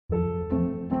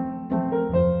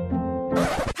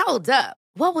Hold up.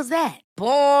 What was that?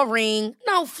 Boring.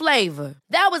 No flavor.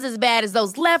 That was as bad as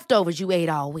those leftovers you ate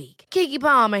all week. Keke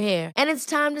Palmer here. And it's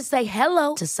time to say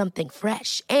hello to something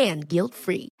fresh and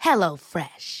guilt-free. Hello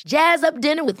Fresh. Jazz up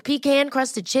dinner with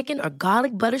pecan-crusted chicken or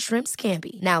garlic butter shrimp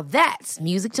scampi. Now that's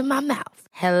music to my mouth.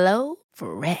 Hello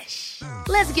Fresh.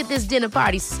 Let's get this dinner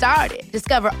party started.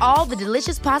 Discover all the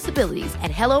delicious possibilities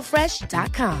at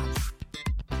HelloFresh.com.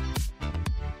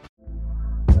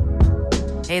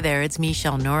 Hey there, it's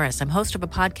Michelle Norris. I'm host of a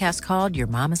podcast called Your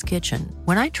Mama's Kitchen.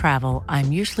 When I travel,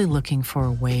 I'm usually looking for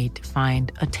a way to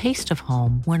find a taste of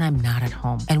home when I'm not at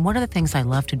home. And one of the things I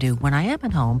love to do when I am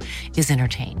at home is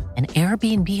entertain. And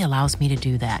Airbnb allows me to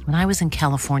do that. When I was in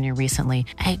California recently,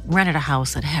 I rented a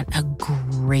house that had a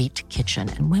great kitchen.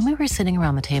 And when we were sitting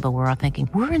around the table, we were all thinking,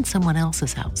 we're in someone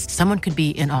else's house. Someone could be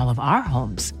in all of our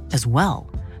homes as well.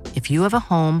 If you have a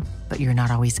home, but you're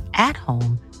not always at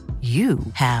home, you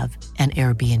have an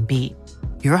Airbnb.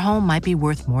 Your home might be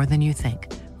worth more than you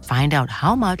think. Find out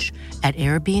how much at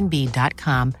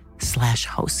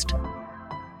airbnb.com/host.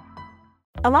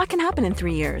 A lot can happen in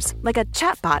 3 years, like a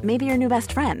chatbot may be your new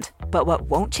best friend. But what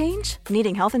won't change?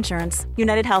 Needing health insurance.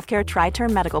 United Healthcare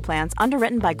Tri-Term Medical Plans,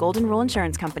 underwritten by Golden Rule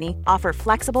Insurance Company, offer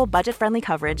flexible, budget-friendly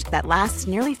coverage that lasts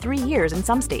nearly 3 years in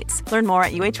some states. Learn more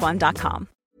at uh1.com.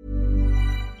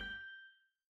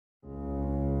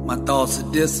 My thoughts are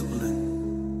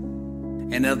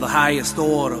discipline and of the highest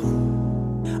order.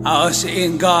 I usher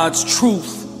in God's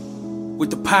truth with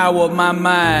the power of my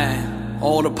mind.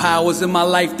 All the powers in my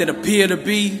life that appear to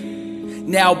be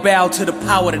now bow to the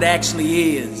power that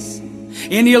actually is.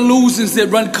 Any illusions that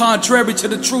run contrary to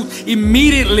the truth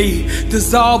immediately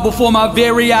dissolve before my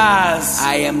very eyes.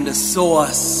 I am the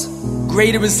source.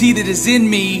 Greater is he that is in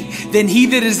me than he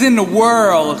that is in the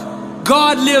world.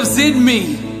 God lives in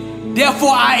me.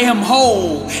 Therefore I am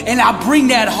whole, and I bring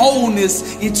that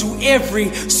wholeness into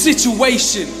every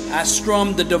situation. I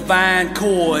strum the divine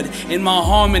chord, and my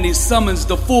harmony summons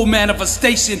the full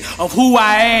manifestation of who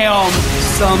I am.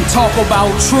 Some talk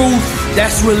about truth,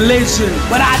 that's religion,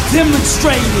 but I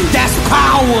demonstrate it, that's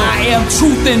power. I am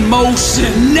truth in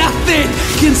motion, nothing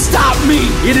can stop me.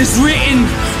 It is written,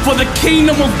 for the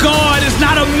kingdom of God is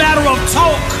not a matter of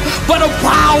talk, but of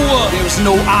power. There's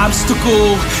no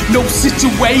obstacle, no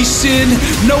situation,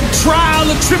 no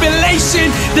trial or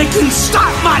tribulation that can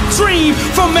stop my dream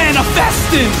from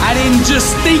manifesting. I didn't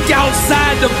just think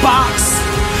outside the box,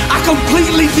 I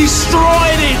completely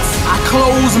destroyed it. I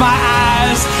close my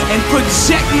eyes and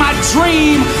project my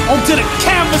dream onto the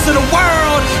canvas of the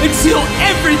world until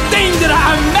everything that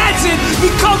I imagine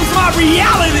becomes my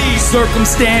reality.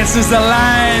 Circumstances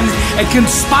align and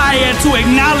conspire to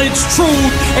acknowledge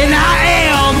truth, and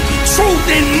I am truth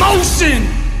in motion.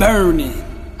 Burning,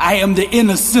 I am the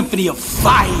inner symphony of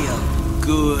fire.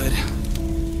 Good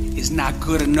is not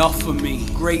good enough for me.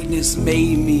 Greatness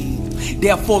made me.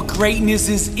 Therefore, greatness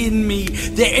is in me.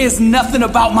 There is nothing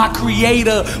about my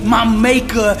creator, my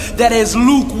maker, that is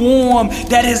lukewarm,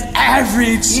 that is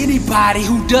average. Anybody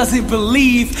who doesn't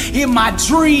believe in my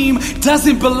dream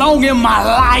doesn't belong in my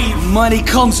life. Money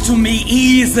comes to me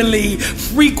easily,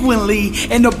 frequently,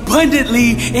 and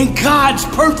abundantly in God's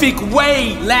perfect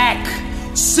way. Lack,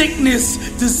 sickness,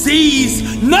 disease,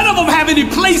 none of them have any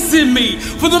place in me.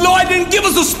 For the Lord didn't give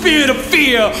us a spirit of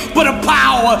fear, but of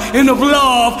power and of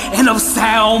love and of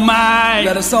sound mind.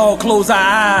 Let us all close our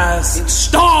eyes and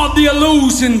starve the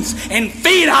illusions and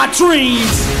feed our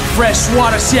dreams. Fresh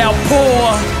water shall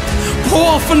pour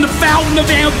from the fountain of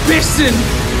ambition.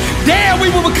 There we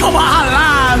will recover our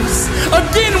lives.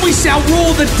 Again we shall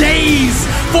rule the days.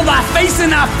 For by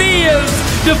facing our fears,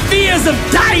 the fears of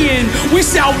dying, we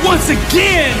shall once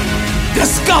again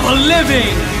discover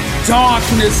living.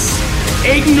 Darkness,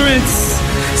 ignorance,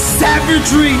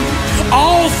 savagery,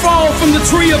 all fall from the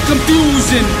tree of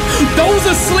confusion. Those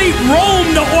asleep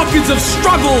roam the orchards of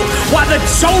struggle, while the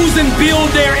chosen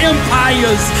build their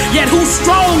empires. Yet who's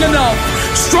strong enough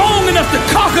to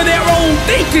conquer their own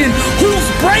thinking? Who's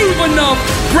brave enough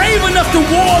to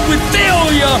war with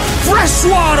failure? Fresh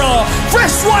water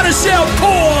shall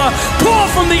pour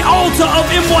from the altar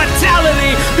of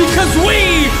immortality, because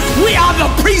we are the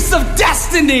priests of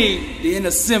destiny. The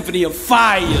inner symphony of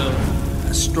fire.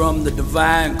 I strum the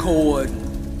divine chord,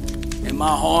 and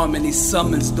my harmony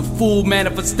summons the full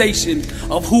manifestation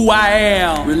of who I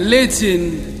am.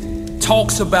 Religion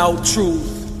talks about truth,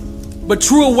 but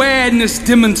true awareness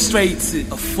demonstrates it.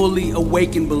 A fully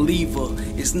awakened believer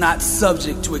is not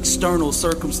subject to external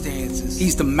circumstances.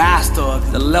 He's the master.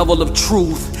 The level of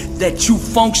truth that you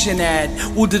function at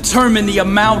will determine the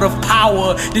amount of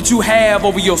power that you have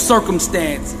over your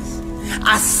circumstances.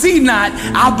 I see not,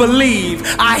 I believe.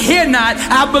 I hear not,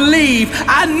 I believe.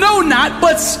 I know not,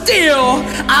 but still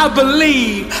I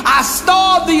believe. I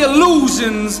starve the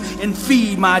illusions and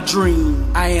feed my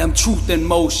dream. I am truth in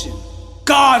motion.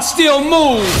 God still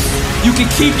moves. You can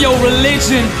keep your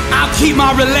religion, I'll keep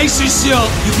my relationship.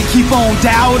 You can keep on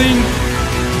doubting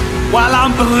while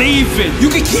I'm believing. You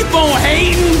can keep on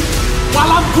hating while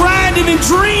I'm grinding and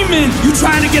dreaming. You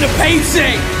trying to get a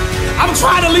paycheck, I'm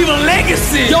trying to leave a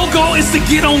legacy. Your goal is to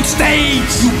get on stage.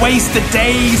 You waste the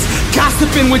days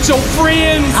gossiping with your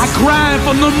friends. I grind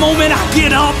from the moment I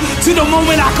get up to the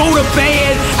moment I go to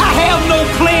bed. I have no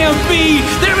plan B.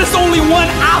 There is only one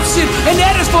option, and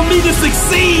that is for me to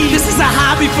succeed. This is a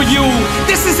hobby for you.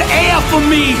 This is air for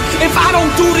me. If I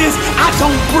don't do this, I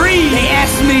don't breathe. They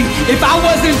asked me if I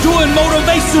wasn't doing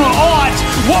motivational art,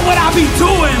 what would I be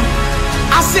doing?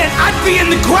 I said I'd be in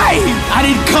the grave. I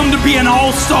didn't come to be an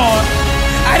all-star.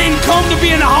 I didn't come to be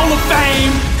in the Hall of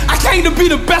Fame. I came to be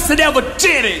the best that ever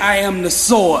did it. I am the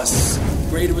source.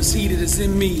 Greater is he that is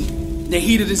in me than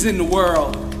he that is in the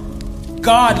world.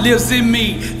 God lives in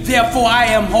me, therefore I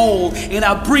am whole, and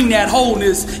I bring that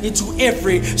wholeness into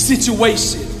every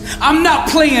situation. I'm not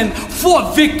playing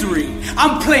for victory,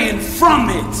 I'm playing from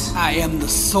it. I am the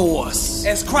source.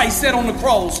 As Christ said on the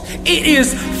cross, it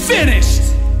is finished.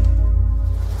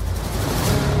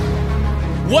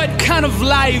 What kind of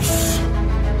life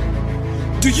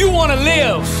do you want to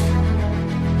live?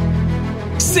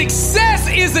 Success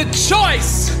is a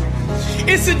choice.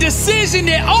 It's a decision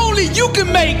that only you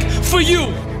can make for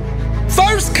you.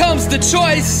 First comes the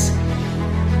choice,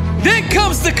 then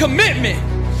comes the commitment.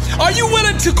 Are you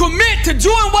willing to commit to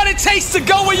doing what it takes to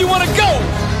go where you want to go?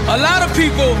 A lot of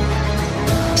people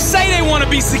say they want to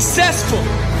be successful,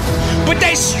 but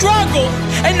they struggle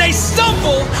and they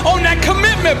stumble on that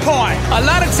commitment part. A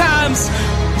lot of times,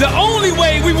 the only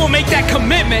way we will make that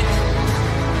commitment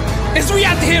is we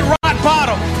have to hit rock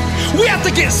bottom. We have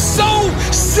to get so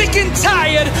sick and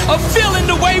tired of feeling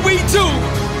the way we do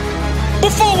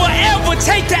before we'll ever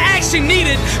take the action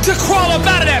needed to crawl up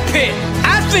out of that pit.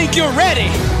 I think you're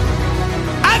ready.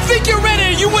 I think you're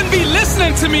ready, and you wouldn't be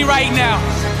listening to me right now.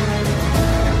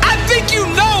 I think you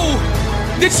know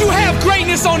that you have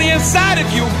greatness on the inside of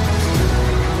you,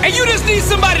 and you just need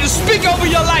somebody to speak over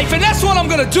your life, and that's what I'm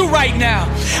gonna do right now.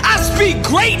 I speak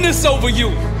greatness over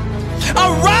you.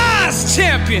 Arise,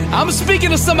 champion. I'm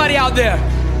speaking to somebody out there.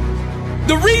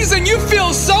 The reason you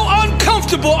feel so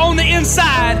uncomfortable on the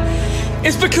inside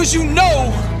is because you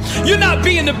know you're not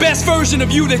being the best version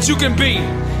of you that you can be.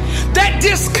 That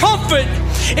discomfort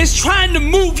is trying to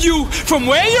move you from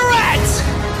where you're at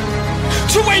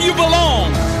to where you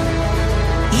belong.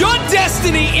 Your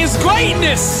destiny is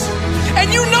greatness,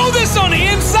 and you know this on the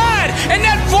inside, and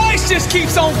that voice just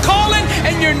keeps on calling,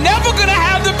 and you're never gonna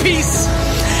have the peace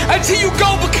until you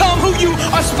go become who you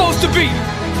are supposed to be.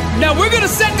 Now we're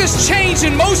gonna set this change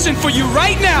in motion for you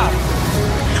right now.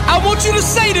 I want you to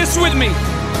say this with me.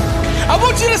 I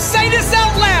want you to say this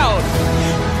out loud.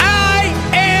 I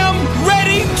am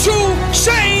ready to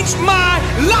change my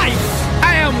life.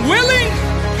 I am willing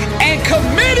and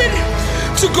committed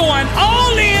to going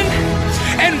all in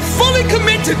and fully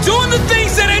commit to doing the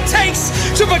things that it takes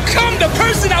to become the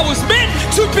person I was meant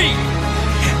to be.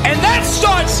 And that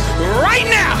starts right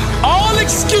now. All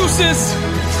excuses,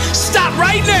 stop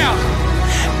right now.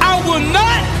 I will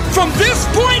not, from this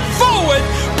point forward,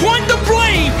 point the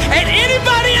blame at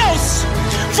anybody else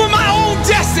for my own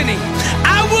destiny.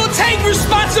 I will take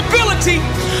responsibility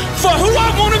for who I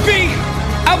want to be.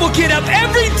 I will get up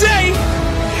every day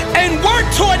and work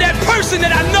toward that person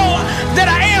that I know that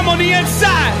I am on the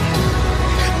inside.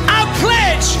 I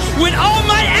pledge with all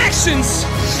my actions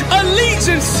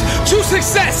allegiance to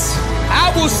success.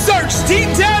 I will search deep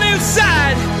down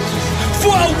inside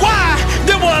for a why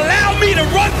that will allow me to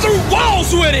run through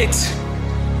walls with it,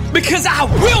 because I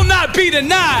will not be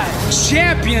denied.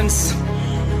 Champions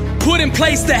put in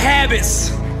place the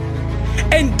habits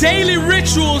and daily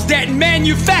rituals that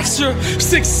manufacture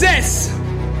success.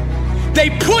 They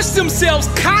push themselves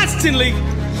constantly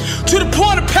to the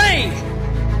point of pain.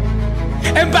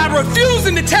 And by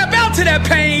refusing to tap out to that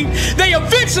pain, they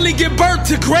eventually give birth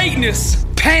to greatness.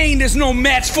 Pain is no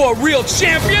match for a real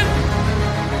champion.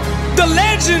 The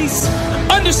legends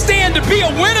understand to be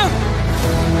a winner,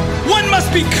 one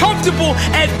must be comfortable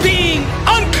at being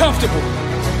uncomfortable.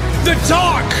 The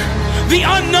dark, the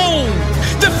unknown,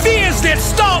 the fears that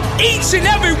stalk each and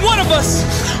every one of us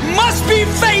must be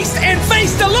faced and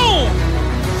faced alone.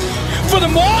 For the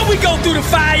more we go through the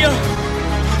fire,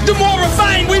 the more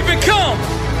refined we become.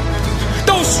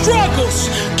 Those struggles,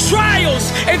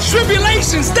 trials, and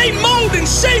tribulations, they mold and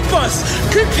shape us,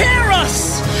 prepare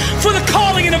us for the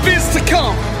calling and events to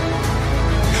come.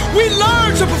 We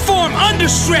learn to perform under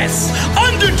stress,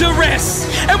 under duress,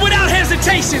 and without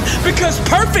hesitation, because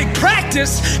perfect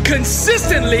practice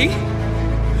consistently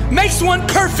makes one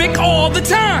perfect all the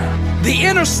time. The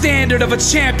inner standard of a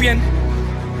champion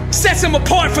sets him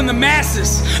apart from the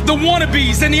masses, the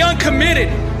wannabes, and the uncommitted.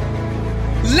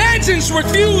 Legends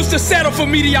refuse to settle for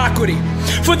mediocrity.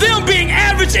 For them, being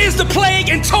average is the plague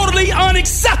and totally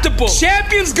unacceptable.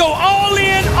 Champions go all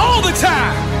in all the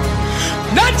time.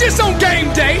 Not just on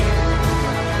game day.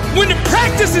 When the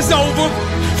practice is over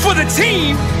for the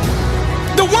team,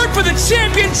 the work for the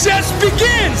champion just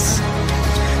begins.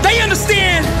 They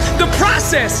understand the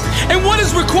process and what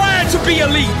is required to be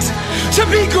elite, to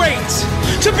be great,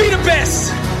 to be the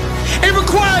best. It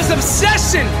requires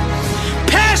obsession,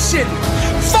 passion,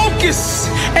 focus,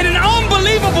 and an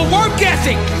unbelievable work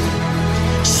ethic.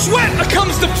 Sweat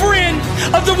becomes the friend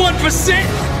of the 1%.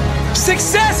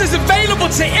 Success is available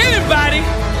to anybody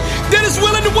that is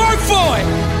willing to work for it.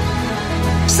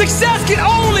 Success can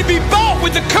only be bought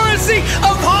with the currency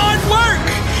of hard work.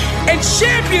 And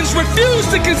champions refuse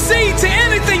to concede to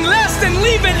anything less than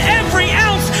leaving every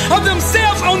ounce of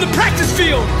themselves on the practice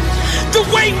field. The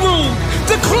weight room,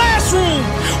 the classroom,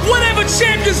 whatever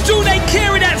champions do, they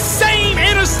carry that same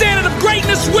inner standard of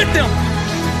greatness with them.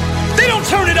 They don't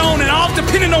turn it on and off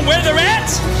depending on where they're at.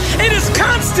 It is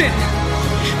constant.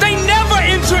 They never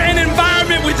enter an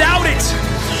environment without it.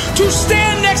 To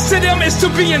stand next to them is to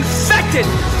be infected.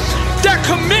 Their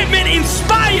commitment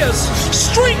inspires,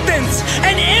 strengthens,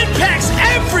 and impacts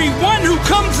everyone who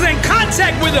comes in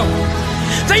contact with them.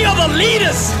 They are the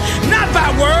leaders, not by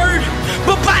word,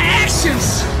 but by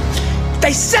actions.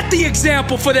 They set the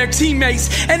example for their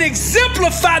teammates and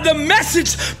exemplify the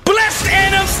message, blessed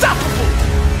and unstoppable.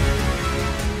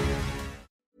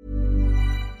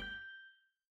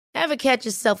 Ever catch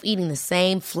yourself eating the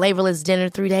same flavorless dinner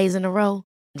 3 days in a row?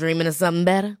 Dreaming of something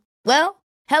better? Well,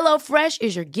 HelloFresh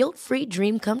is your guilt-free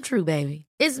dream come true, baby.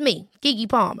 It's me, Keke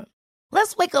Palmer.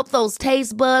 Let's wake up those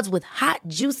taste buds with hot,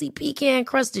 juicy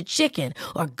pecan-crusted chicken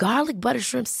or garlic butter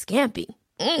shrimp scampi.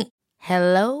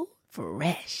 Hello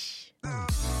Fresh.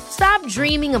 Stop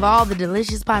dreaming of all the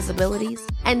delicious possibilities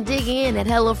and dig in at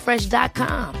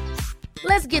HelloFresh.com.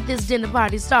 Let's get this dinner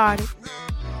party started.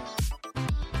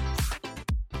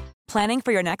 Planning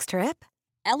for your next trip?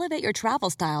 Elevate your travel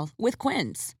style with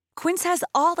Quince. Quince has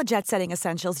all the jet-setting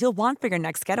essentials you'll want for your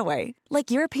next getaway,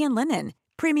 like European linen,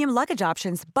 premium luggage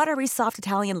options, buttery soft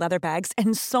Italian leather bags,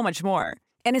 and so much more.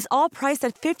 And is all priced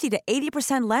at 50 to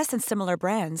 80% less than similar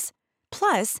brands.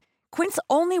 Plus, Quince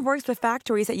only works with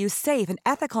factories that use safe and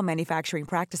ethical manufacturing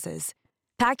practices.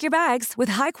 Pack your bags with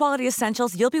high-quality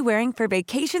essentials you'll be wearing for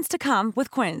vacations to come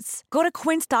with Quince. Go to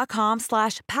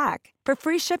quince.com/pack for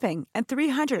free shipping and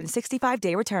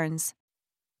 365-day returns.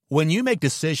 When you make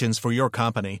decisions for your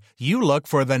company, you look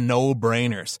for the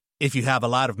no-brainers. If you have a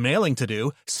lot of mailing to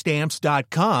do,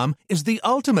 Stamps.com is the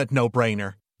ultimate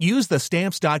no-brainer. Use the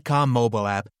Stamps.com mobile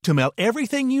app to mail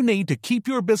everything you need to keep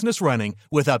your business running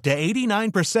with up to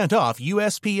 89% off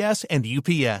USPS and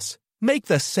UPS. Make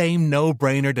the same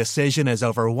no-brainer decision as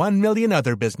over 1 million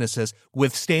other businesses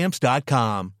with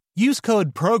Stamps.com. Use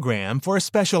code PROGRAM for a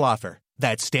special offer.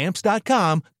 That's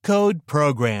Stamps.com, code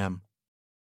PROGRAM.